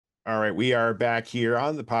All right, we are back here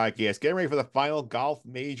on the podcast, getting ready for the final golf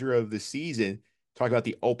major of the season. Talk about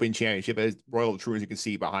the Open Championship as Royal Troon, as you can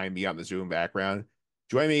see behind me on the Zoom background.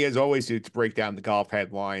 Join me as always to break down the golf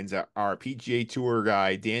headlines. Our PGA Tour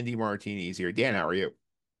guy, Dan DeMartini, is here. Dan, how are you?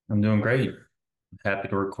 I'm doing great. Happy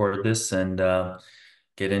to record this and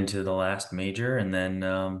get into the last major, and then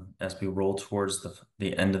as we roll towards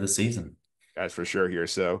the end of the season. That's for sure here.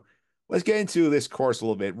 So let's get into this course a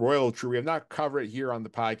little bit. Royal Troon, we have not covered it here on the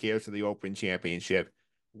podcast for the Open Championship.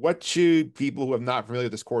 What should people who have not familiar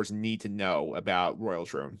with this course need to know about Royal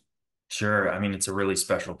Troon? Sure. I mean, it's a really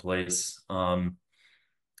special place. Kind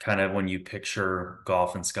of when you picture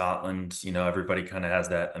golf in Scotland, everybody kind of has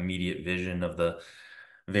that immediate vision of the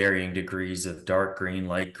varying degrees of dark green,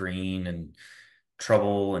 light green, and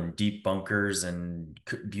trouble and deep bunkers and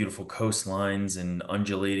beautiful coastlines and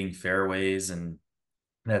undulating fairways. And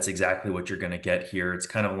that's exactly what you're going to get here. It's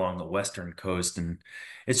kind of along the western coast, and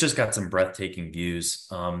it's just got some breathtaking views.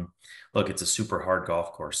 Look, it's a super hard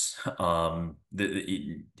golf course.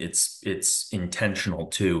 It's intentional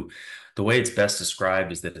too. The way it's best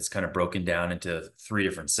described is that it's kind of broken down into three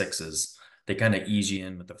different sixes. They kind of ease you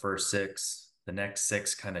in with the first six. The next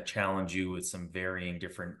six kind of challenge you with some varying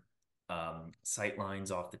different sight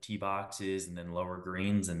lines off the tee boxes and then lower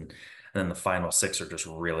greens, and then the final six are just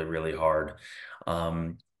really, really hard.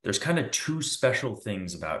 There's kind of two special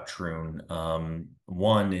things about Troon.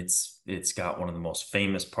 One, it's got one of the most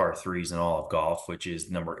famous par threes in all of golf, which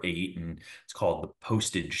is number 8, and it's called the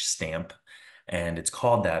postage stamp. And it's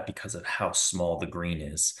called that because of how small the green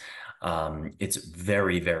is. It's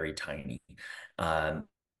very, very tiny. Um,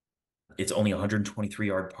 it's only 123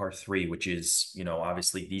 yard par three, which is,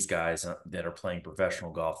 obviously these guys that are playing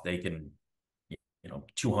professional golf, they can,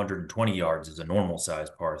 220 yards is a normal size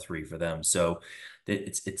par three for them. So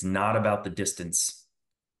it's not about the distance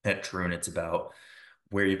at Troon. It's about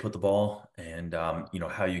where you put the ball and,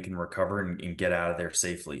 how you can recover and get out of there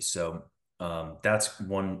safely. So that's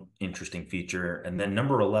one interesting feature. And then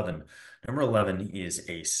number 11 is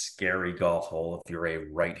a scary golf hole if you're a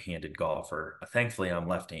right-handed golfer. Thankfully, I'm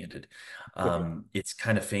left-handed. It's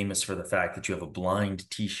kind of famous for the fact that you have a blind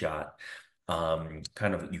tee shot.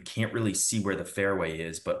 Kind of, you can't really see where the fairway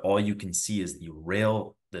is, but all you can see is the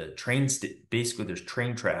rail, the train, basically there's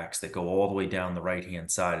train tracks that go all the way down the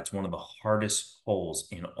right-hand side. It's one of the hardest holes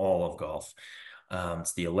in all of golf.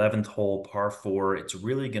 It's the 11th hole, par four. It's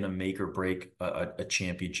really going to make or break a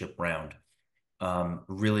championship round.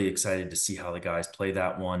 Really excited to see how the guys play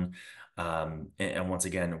that one. And once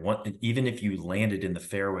again, even if you landed in the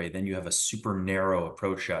fairway, then you have a super narrow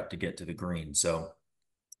approach shot to get to the green. So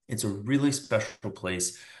it's a really special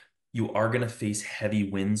place. You are going to face heavy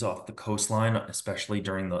winds off the coastline, especially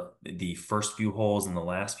during the first few holes and the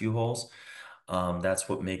last few holes. That's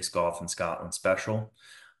what makes golf in Scotland special.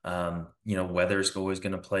 Weather's always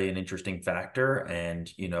going to play an interesting factor.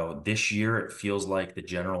 And, this year it feels like the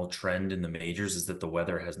general trend in the majors is that the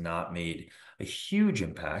weather has not made a huge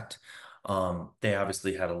impact. They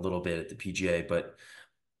obviously had a little bit at the PGA, but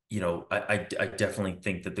I definitely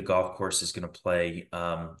think that the golf course is going to play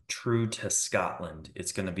true to Scotland.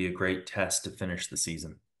 It's going to be a great test to finish the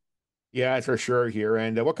season. Yeah, that's for sure here.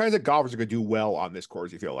 And what kinds of golfers are going to do well on this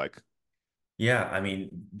course, you feel like? Yeah, I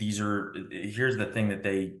mean, here's the thing that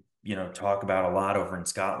they, talk about a lot over in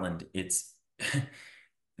Scotland. It's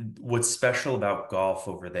what's special about golf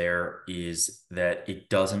over there is that it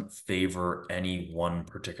doesn't favor any one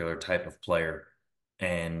particular type of player.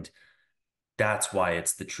 And that's why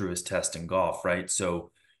it's the truest test in golf, right?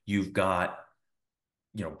 So you've got,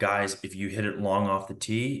 guys, if you hit it long off the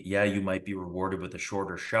tee, yeah, you might be rewarded with a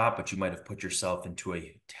shorter shot, but you might have put yourself into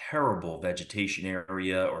a terrible vegetation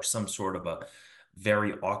area or some sort of a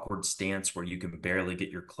very awkward stance where you can barely get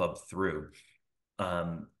your club through.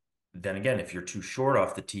 Um, then again, if you're too short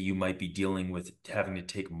off the tee, you might be dealing with having to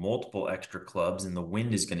take multiple extra clubs and the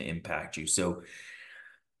wind is going to impact you. So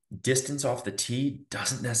distance off the tee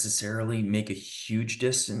doesn't necessarily make a huge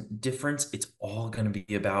distance difference. It's all going to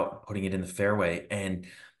be about putting it in the fairway. And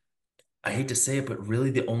I hate to say it, but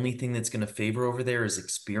really the only thing that's going to favor over there is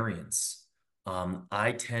experience.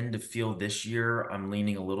 I tend to feel this year I'm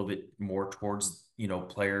leaning a little bit more towards,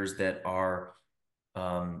 players that are,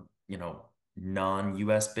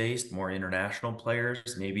 non-US based, more international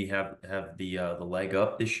players, maybe have the leg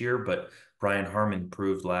up this year. But Brian Harman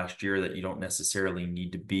proved last year that you don't necessarily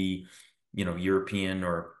need to be, European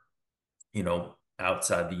or,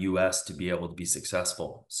 outside the US to be able to be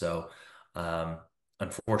successful. So,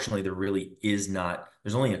 unfortunately, there really is not.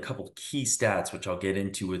 There's only a couple key stats, which I'll get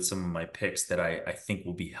into with some of my picks that I think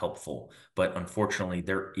will be helpful. But unfortunately,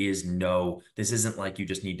 there is no, this isn't like you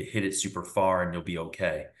just need to hit it super far and you'll be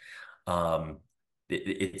okay. Um,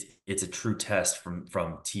 it's a true test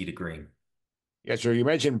from tee to green. Yeah, sure. You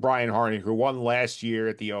mentioned Brian Harman, who won last year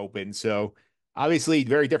at the Open. So obviously,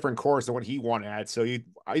 very different course than what he won at. So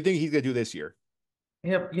I think he's gonna do this year.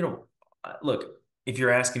 Yeah, look, if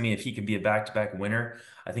you're asking me if he could be a back-to-back winner,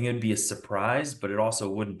 I think it would be a surprise, but it also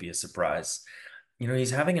wouldn't be a surprise.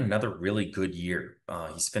 He's having another really good year.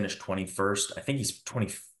 He's finished 21st. I think he's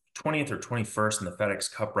 20th or 21st in the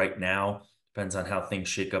FedEx Cup right now. Depends on how things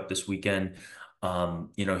shake up this weekend.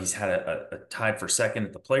 He's had a tied for second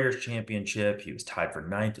at the Players Championship. He was tied for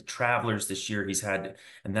ninth at Travelers this year.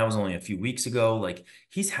 And that was only a few weeks ago. Like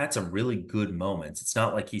he's had some really good moments. It's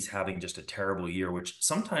not like he's having just a terrible year, which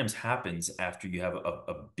sometimes happens after you have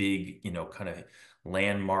a big, kind of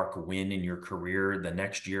landmark win in your career. The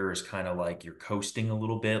next year is kind of like you're coasting a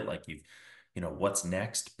little bit, like what's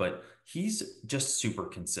next? But he's just super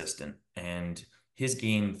consistent and his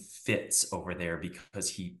game fits over there because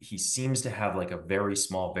he seems to have like a very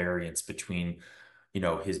small variance between,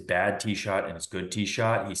 his bad tee shot and his good tee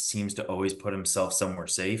shot. He seems to always put himself somewhere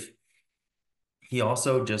safe. He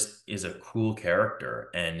also just is a cool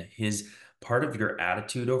character and his part of your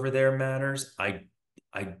attitude over there matters. I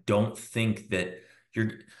don't think that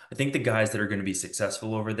you're I think the guys that are going to be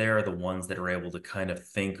successful over there are the ones that are able to kind of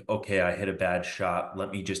think, okay, I hit a bad shot.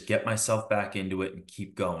 Let me just get myself back into it and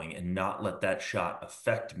keep going and not let that shot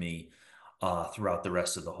affect me throughout the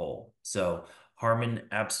rest of the hole. So Harmon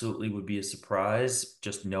absolutely would be a surprise,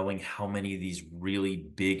 just knowing how many of these really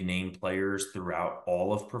big name players throughout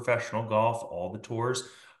all of professional golf, all the tours,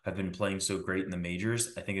 have been playing so great in the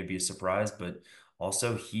majors. I think it'd be a surprise, but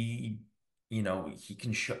also he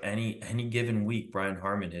can show any given week. Brian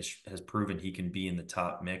Harmon has proven he can be in the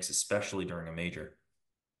top mix, especially during a major.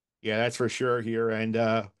 Yeah, that's for sure here. And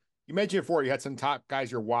you mentioned before you had some top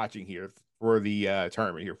guys you're watching here for the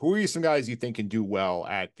tournament here. Who are some guys you think can do well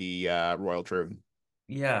at the Royal Troon?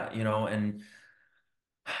 Yeah, and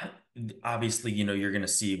obviously, you're going to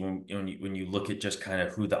see when you look at just kind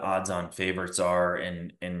of who the odds-on favorites are,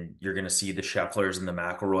 and you're going to see the Schefflers and the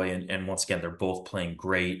McIlroy, and once again, they're both playing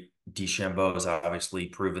great. DeChambeau has obviously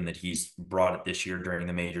proven that he's brought it this year during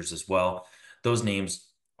the majors as well. Those names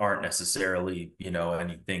aren't necessarily,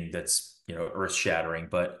 anything that's, earth-shattering,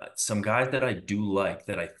 but some guys that I do like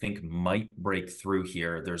that I think might break through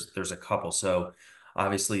here. There's a couple. So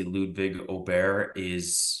obviously, Ludwig Aubert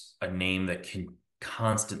is a name that can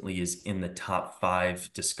constantly is in the top five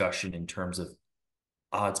discussion in terms of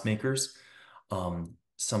odds makers.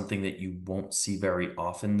 Something that you won't see very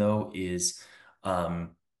often though is,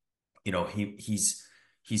 um,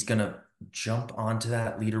 he's gonna jump onto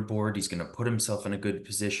that leaderboard. He's gonna put himself in a good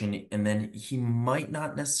position, and then he might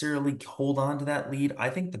not necessarily hold on to that lead. I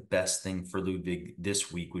think the best thing for Ludwig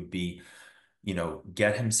this week would be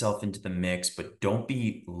get himself into the mix, but don't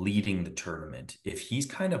be leading the tournament. If he's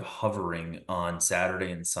kind of hovering on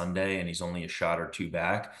Saturday and Sunday and he's only a shot or two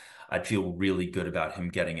back, I'd feel really good about him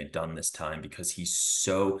getting it done this time because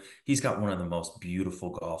he's got one of the most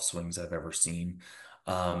beautiful golf swings I've ever seen.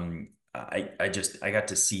 I got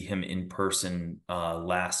to see him in person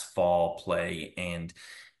last fall play, and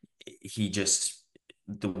he just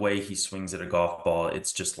the way he swings at a golf ball,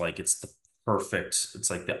 it's just like it's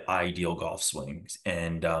like the ideal golf swing.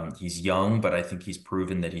 And he's young, but I think he's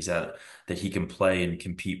proven that he can play and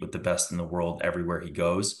compete with the best in the world everywhere he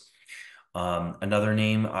goes. Another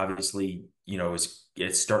name, obviously, is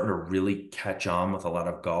it's starting to really catch on with a lot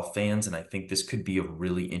of golf fans, and I think this could be a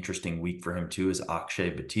really interesting week for him too, is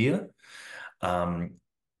Akshay Bhatia. Um,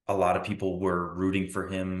 a lot of people were rooting for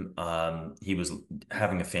him. He was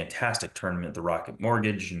having a fantastic tournament at the Rocket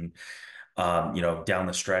Mortgage, and down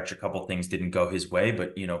the stretch, a couple things didn't go his way,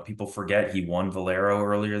 but people forget he won Valero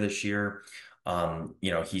earlier this year. I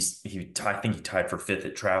think he tied for fifth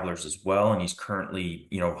at Travelers as well, and he's currently,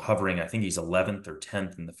 hovering. I think he's 11th or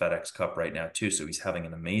 10th in the FedEx Cup right now too. So he's having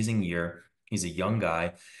an amazing year. He's a young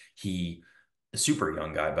guy. A super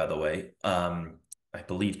young guy, by the way. I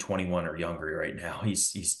believe 21 or younger right now.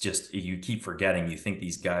 He's just, you keep forgetting. You think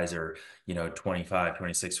these guys are, 25,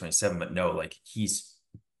 26, 27, but no, like he's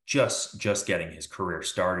just getting his career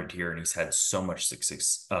started here, and he's had so much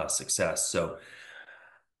success. So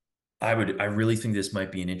I really think this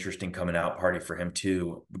might be an interesting coming out party for him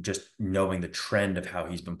too, just knowing the trend of how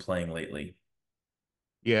he's been playing lately.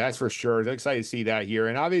 Yeah, that's for sure. I'm excited to see that here.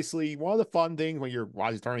 And obviously, one of the fun things when you're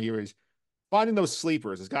watching tournament here is finding those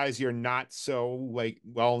sleepers, those guys you're not so like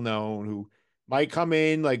well known who might come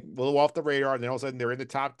in like a little off the radar, and then all of a sudden they're in the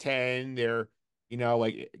top 10. They're,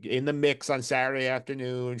 like in the mix on Saturday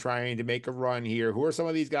afternoon, trying to make a run here. Who are some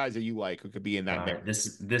of these guys that you like who could be in that All mix? right,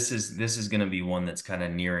 this is going to be one that's kind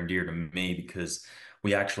of near and dear to me because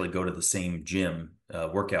we actually go to the same gym,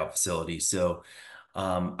 workout facility. So,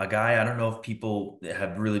 a guy I don't know if people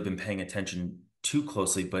have really been paying attention too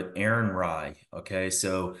closely, but Aaron Rye. Okay,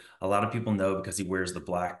 so a lot of people know because he wears the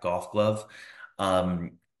black golf glove.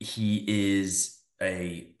 He is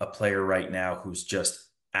a player right now who's just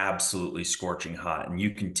absolutely scorching hot, and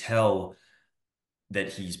you can tell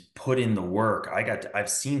that he's put in the work. I've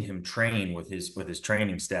seen him train with his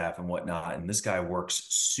training staff and whatnot. And this guy works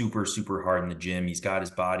super, super hard in the gym. He's got his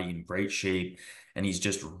body in great shape and he's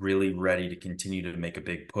just really ready to continue to make a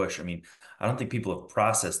big push. I mean, I don't think people have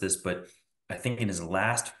processed this, but I think in his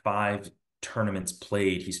last five tournaments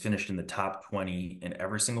played, he's finished in the top 20 in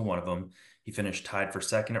every single one of them. He finished tied for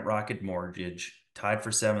second at Rocket Mortgage, tied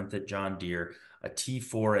for seventh at John Deere, a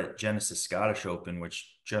T4 at Genesis Scottish Open,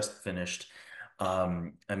 which just finished.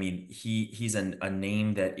 I mean, he's a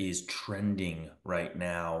name that is trending right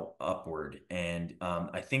now upward, and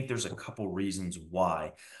I think there's a couple reasons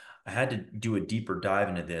why. I had to do a deeper dive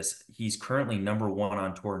into this. He's currently number one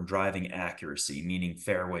on tour in driving accuracy, meaning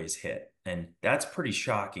fairways hit. And that's pretty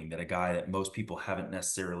shocking that a guy that most people haven't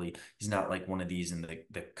necessarily, he's not like one of these in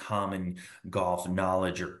the common golf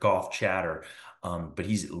knowledge or golf chatter. But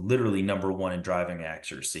he's literally number one in driving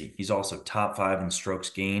accuracy. He's also top five in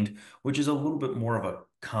strokes gained, which is a little bit more of a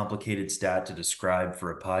complicated stat to describe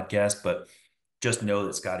for a podcast, but just know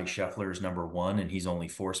that Scotty Scheffler is number one and he's only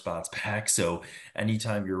four spots back. So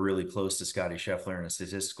anytime you're really close to Scotty Scheffler in a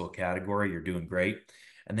statistical category, you're doing great.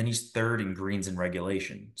 And then he's third in greens and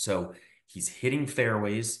regulation. So he's hitting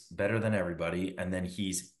fairways better than everybody. And then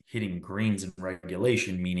he's hitting greens and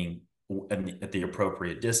regulation, meaning at the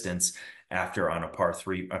appropriate distance after on a par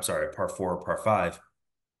three, I'm sorry, a par four or par five.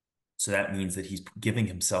 So that means that he's giving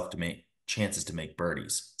himself to make chances to make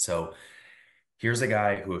birdies. So here's a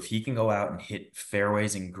guy who, if he can go out and hit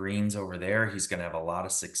fairways and greens over there, he's going to have a lot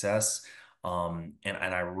of success. And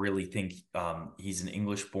I really think he's an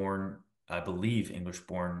English-born, I believe,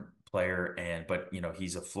 English-born player, but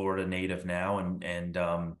he's a Florida native now, and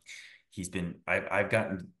I've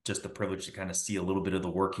gotten just the privilege to kind of see a little bit of the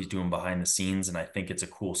work he's doing behind the scenes, and I think it's a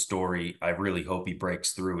cool story. I really hope he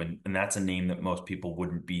breaks through, and that's a name that most people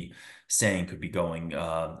wouldn't be saying could be going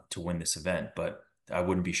to win this event, but I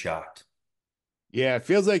wouldn't be shocked. Yeah, it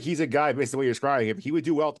feels like he's a guy, based on the way you're describing him. He would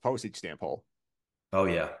do well at the postage stamp hole. Oh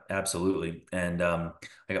yeah, absolutely. And I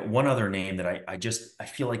got one other name that I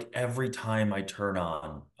feel like every time I turn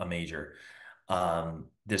on a major,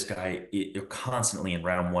 this guy constantly in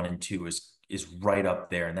round one and two is right up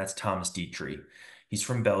there, and that's Thomas Dietrich. He's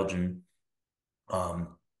from Belgium.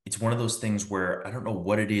 It's one of those things where I don't know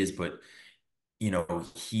what it is, but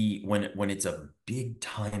he when it's a big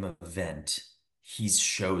time event, he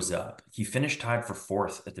shows up. He finished tied for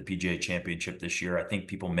fourth at the PGA Championship this year. I think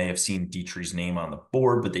people may have seen Dietrich's name on the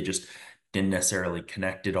board, but they just didn't necessarily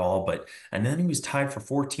connect it all. But and then he was tied for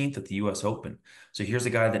 14th at the US Open. So here's a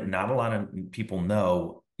guy that not a lot of people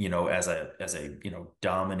know, as a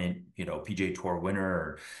dominant, PGA Tour winner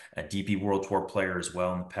or a DP World Tour player as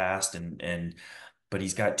well in the past. And but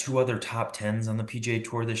he's got two other top tens on the PGA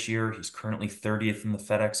Tour this year. He's currently 30th in the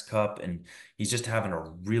FedEx Cup, and he's just having a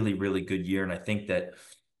really, really good year. And I think that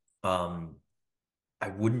um, I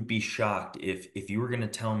wouldn't be shocked if you were going to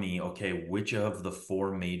tell me, okay, which of the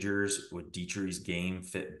four majors would Dietrich's game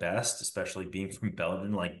fit best, especially being from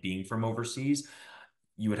Belgium, like being from overseas,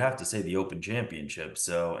 you would have to say the Open Championship.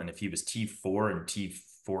 So, and if he was T4 and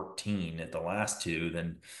T14 at the last two,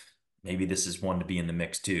 then maybe this is one to be in the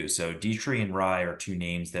mix too. So Dietrich and Rye are two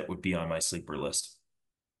names that would be on my sleeper list.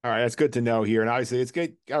 All right, that's good to know here. And obviously, it's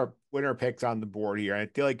good. Our winner picks on the board here. And I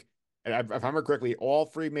feel like, if I remember correctly, all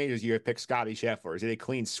three majors you have picked Scotty Scheffler. Is it a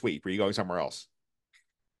clean sweep? Or are you going somewhere else?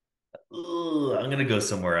 Ugh, I'm gonna go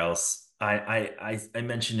somewhere else. I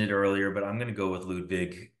mentioned it earlier, but I'm gonna go with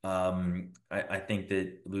Ludwig. I think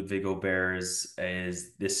that Ludwig Aubert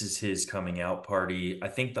is this is his coming out party. I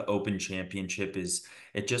think the Open Championship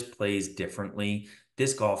it just plays differently.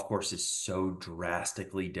 This golf course is so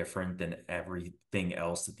drastically different than everything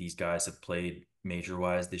else that these guys have played major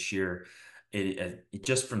wise this year. It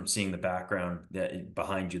just from seeing the background that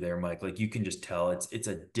behind you there, Mike, like you can just tell it's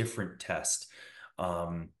a different test.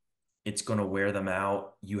 Um, it's going to wear them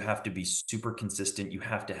out. You have to be super consistent. You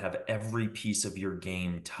have to have every piece of your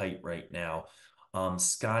game tight right now.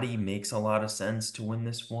 Scotty makes a lot of sense to win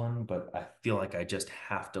this one, but I feel like I just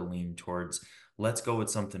have to lean towards let's go with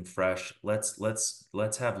something fresh. Let's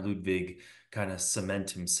have Ludwig kind of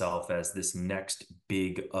cement himself as this next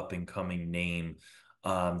big up and coming name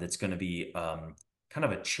that's going to be kind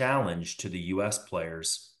of a challenge to the U.S.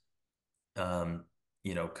 players, um,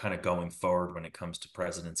 kind of going forward when it comes to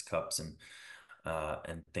President's Cups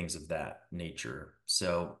and things of that nature.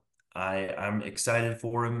 So I'm excited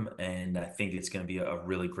for him, and I think it's going to be a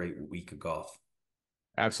really great week of golf.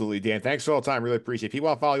 Absolutely, Dan. Thanks for all the time. Really appreciate it. If people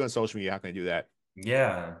want to follow you on social media, how can I do that?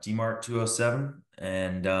 Yeah, DMart 207.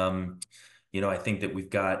 And, I think that we've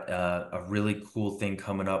got a really cool thing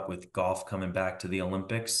coming up with golf coming back to the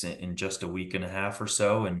Olympics in just a week and a half or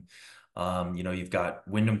so. And, you've got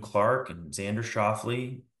Wyndham Clark and Xander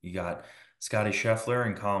Schauffele. You got Scotty Scheffler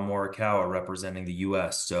and Colin Morikawa representing the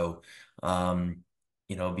U.S. So,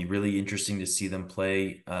 it'd be really interesting to see them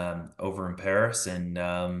play over in Paris and,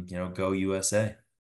 go USA.